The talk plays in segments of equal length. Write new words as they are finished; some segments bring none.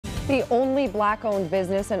The only black-owned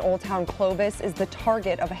business in Old Town Clovis is the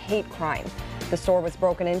target of a hate crime. The store was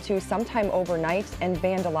broken into sometime overnight and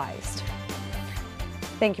vandalized.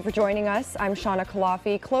 Thank you for joining us. I'm Shauna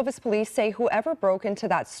Kalafi. Clovis police say whoever broke into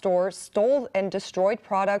that store stole and destroyed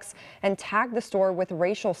products and tagged the store with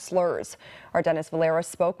racial slurs. Our Dennis Valera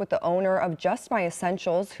spoke with the owner of Just My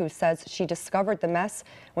Essentials, who says she discovered the mess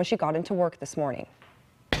when she got into work this morning.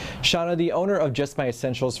 Shauna, the owner of Just My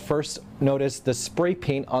Essentials, first noticed the spray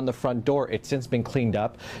paint on the front door. It's since been cleaned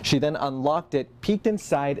up. She then unlocked it, peeked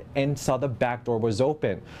inside, and saw the back door was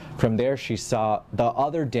open. From there, she saw the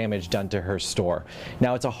other damage done to her store.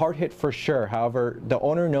 Now, it's a hard hit for sure. However, the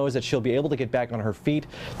owner knows that she'll be able to get back on her feet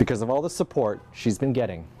because of all the support she's been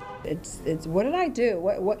getting. It's what did I do?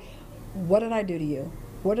 What did I do to you?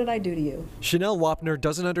 What did I do to you? Chanel Wapner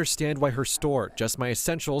doesn't understand why her store, Just My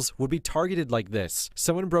Essentials, would be targeted like this.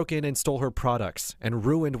 Someone broke in and stole her products and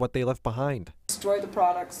ruined what they left behind. Destroyed the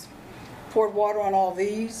products, poured water on all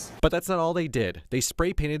these. But that's not all they did. They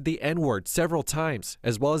spray painted the N-word several times,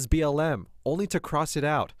 as well as BLM, only to cross it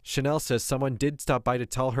out. Chanel says someone did stop by to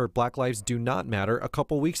tell her Black Lives Do Not Matter a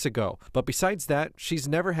couple weeks ago. But besides that, she's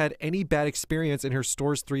never had any bad experience in her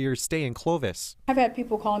store's 3-year stay in Clovis. I've had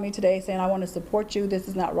people calling me today saying, I want to support you. This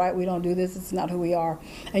is not right. We don't do this. It's not who we are.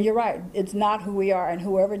 And you're right. It's not who we are. And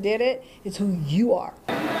whoever did it, it's who you are.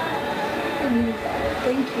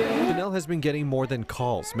 Thank you. Chanel has been getting more than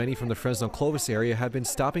calls. Many from the Fresno-Clovis area have been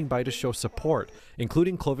stopping by to show support,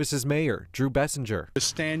 including Clovis's mayor, Drew Bessinger. To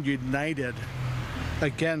stand united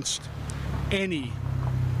against any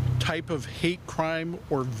type of hate crime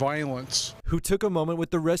or violence. Who took a moment with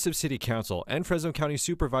the rest of City Council and Fresno County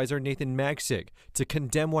Supervisor Nathan Magsig to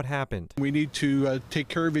condemn what happened. We need to take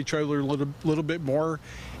care of each other a little bit more,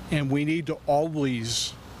 and we need to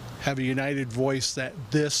always have a united voice that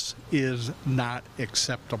this is not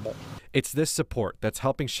acceptable. It's this support that's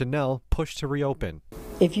helping Chanel push to reopen.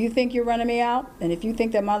 If you think you're running me out, and if you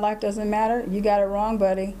think that my life doesn't matter, you got it wrong,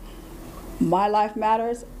 buddy. My life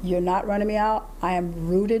matters. You're not running me out. I am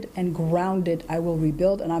rooted and grounded. I will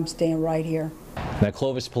rebuild, and I'm staying right here. Now,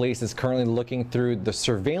 Clovis police is currently looking through the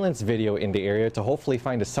surveillance video in the area to hopefully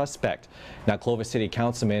find a suspect. Now, Clovis City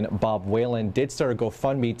Councilman Bob Whalen did start a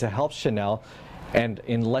GoFundMe to help Chanel, and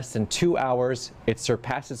in less than 2 hours, it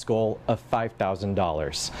surpassed its goal of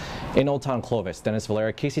 $5,000. In Old Town Clovis, Dennis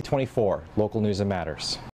Valera, KC24, Local News that Matters.